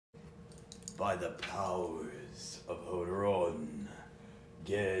by the powers of Horon,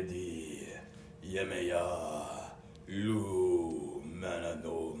 Gedi, Yemeya, Lu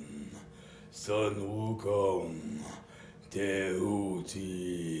Mananon, Sun Wukong,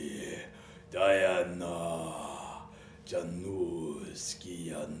 Tehuti, Diana,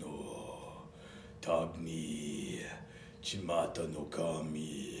 Januskiano, Tagni, Chimata no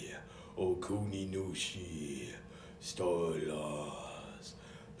Kami, Okuni Nushi, Stolas,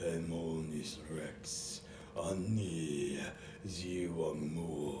 Penmonis Rex, Ani,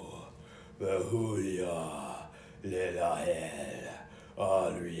 Ziwangmu, Behulia, Lelahel,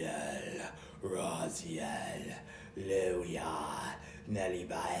 Ariel, Raziel, Leuya,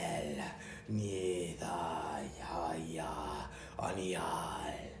 Nelibael, Nida, Yaya,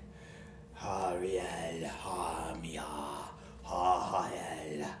 Anial, Hariel, Hamia,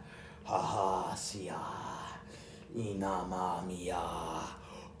 Hahael, Hahasia, Inamamia,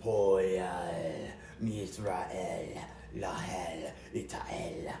 Poel, Mizrael, Lahel,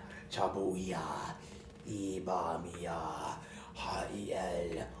 Itael, Chabuya, Ibamia,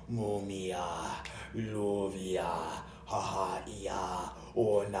 Haiel, Mumia, Lovia, Hahaia,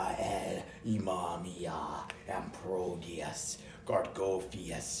 Ornael, Imamia, Amprodius,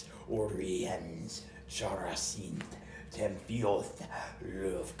 Gargophius, Oriens, Characint, Temphioth,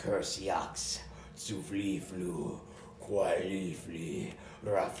 Love Cursiax, Sufliflu, Qualifli,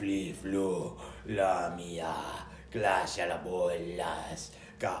 Rafliflu, Lamia, Glacialabolas,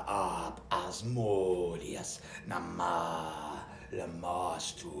 Gaab, Asmodius, Nama,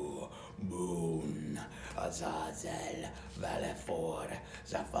 Lamastu, Moon, Azazel, Valefor,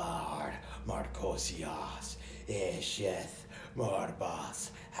 Zafar, Marcosias, Esheth, Marbas,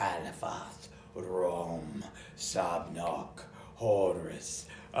 Halifax, Rome, Sabnok, Horus,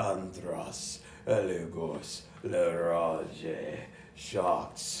 Andros, Eligos, Lerage,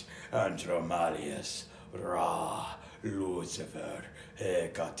 Shax, Andromalius, Ra, Lucifer,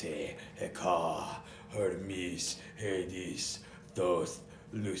 Hecate, Heka, Hermes, Hades, Thoth,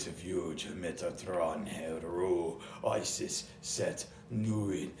 Lucifuge, Metatron, Heru, Isis, Set,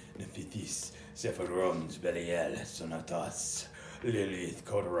 Nuin, Nephthys, Zephyrons, Belial, Sonatas, Lilith,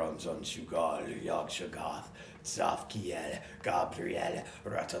 Cotorons, Shugal, Yagshagath, Tzafkiel, Gabriel,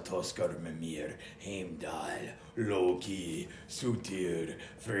 Ratatos, Mimir, Heimdall, Loki, Sutir,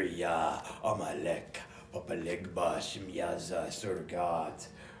 Freya, Amalek, Papalegba, Shimyaza, Surgat,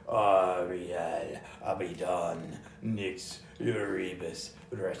 Ariel, Abidan, Nix, Eurybus,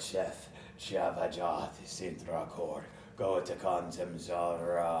 Rechef, Chavajath, Sintrakor, Gotakan,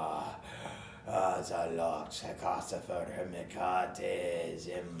 Zemzara, Azalox, Hekasafer, Hemikate,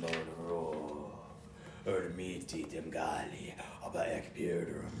 Zimbodru, Ermiti, Demgali, Abba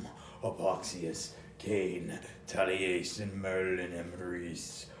Ekpirdrum, Opoxius, Cain, Talias, and Merlin,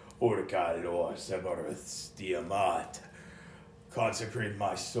 Emrys, Urkalor, Sebaruths, Diamat. Consecrate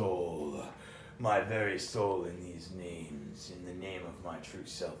my soul, my very soul in these names, in the name of my true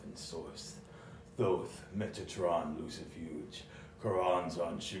self and source. Thoth, Metatron, Lucifuge,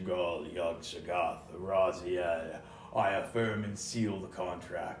 Karanzon, Shugal, Yog Shagath, Raziel, I affirm and seal the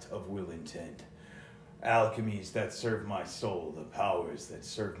contract of will intent. Alchemies that serve my soul, the powers that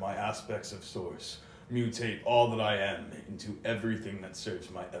serve my aspects of source, mutate all that I am into everything that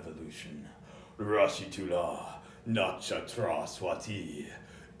serves my evolution. Rashitula, Nakshatra Swati,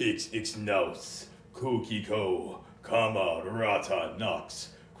 XX Nous, Kukiko, Kama, Rata, Nox,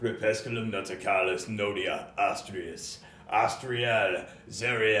 Crepesculum Natacalis, Nodia, Astrius, Astriel,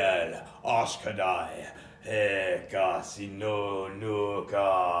 Zeriel, Ashkadai, Heka, Sino,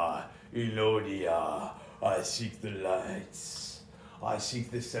 Nuka, Elodia. I seek the lights. I seek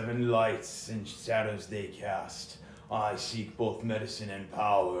the seven lights and shadows they cast. I seek both medicine and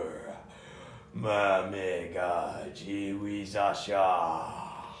power. Mamega Jiwizasha.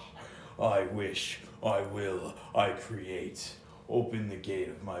 I wish, I will, I create. Open the gate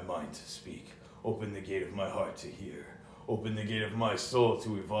of my mind to speak. Open the gate of my heart to hear. Open the gate of my soul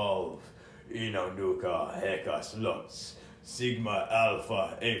to evolve. Inonuka Hekas Lux. Sigma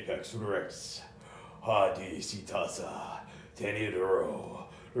Alpha Apex Rex. Hadi Sitasa. Tenidoro.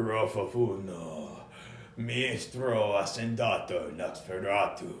 Rofafuno. Maestro Ascendato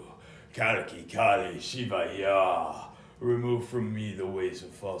Nosferatu. Kalki Kali Shivaya, remove from me the ways of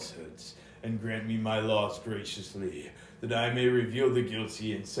falsehoods, and grant me my laws graciously, that I may reveal the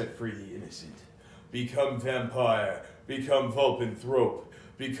guilty and set free the innocent. Become vampire, become vulpenthrop,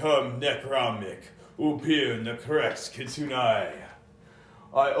 become necromic, upir necrex kitsunai.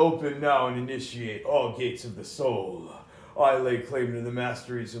 I open now and initiate all gates of the soul. I lay claim to the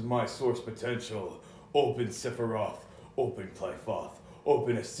masteries of my source potential. Open Sephiroth, open Clyphoth,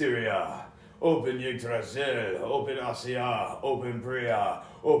 open Assyria, Open Yggdrasil, open Asiya, open Bria,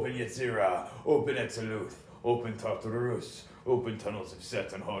 open Yetzira, open Etzeluth, open Tartarus, open tunnels of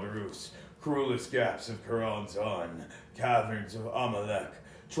Set and Hardarus, cruelest gaps of Karanzan, caverns of Amalek,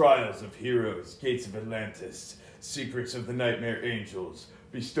 trials of heroes, gates of Atlantis, secrets of the nightmare angels,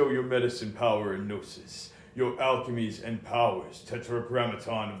 bestow your medicine power and gnosis, your alchemies and powers,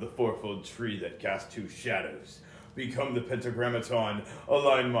 tetragrammaton of the fourfold tree that casts two shadows. Become the pentagrammaton,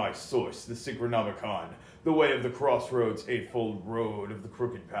 align my source, the synchronomicon, the way of the crossroads, eightfold road of the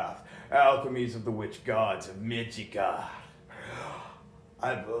crooked path, alchemies of the witch gods of Magica.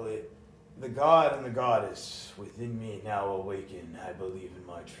 I believe the god and the goddess within me now awaken. I believe in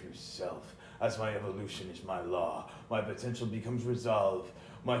my true self. As my evolution is my law, my potential becomes resolve.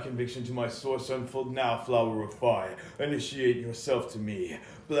 My conviction to my source unfold now, flower of fire. Initiate yourself to me.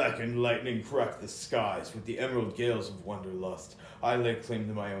 Black and lightning crack the skies with the emerald gales of wanderlust. I lay claim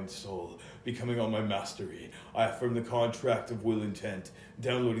to my own soul, becoming all my mastery. I affirm the contract of will intent,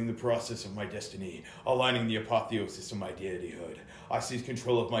 downloading the process of my destiny, aligning the apotheosis of my deityhood. I seize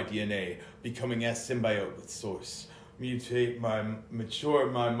control of my DNA, becoming as symbiote with source. Mature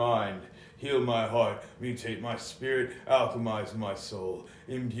my mind, heal my heart, mutate my spirit, alchemize my soul.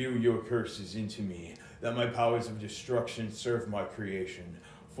 Imbue your curses into me, that my powers of destruction serve my creation.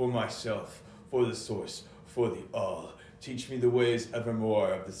 For myself, for the source, for the all. Teach me the ways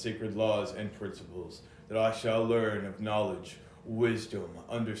evermore of the sacred laws and principles, that I shall learn of knowledge, wisdom,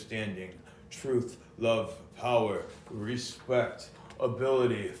 understanding, truth, love, power, respect,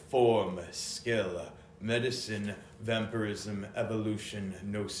 ability, form, skill, medicine, vampirism, evolution,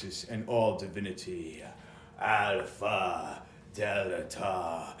 gnosis, and all divinity. Alpha,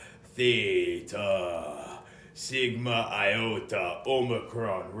 Delta, Theta, Sigma, Iota,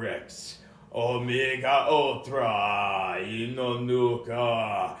 Omicron, Rex, Omega, Ultra,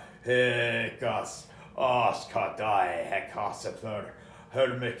 Inonuka, Hecas, Ascatai, Hecasifer,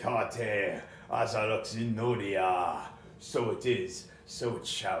 Hermicate, Azaluxinodia. So it is, so it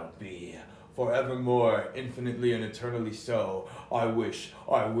shall be. Forevermore, infinitely and eternally so. I wish,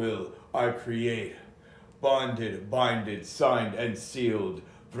 I will, I create. Bonded, binded, signed, and sealed.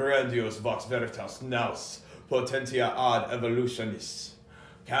 Brandios vox veritas naus, potentia ad evolutionis.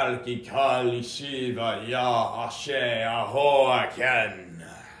 Kalki kali shiva ya ashe ahoa ken.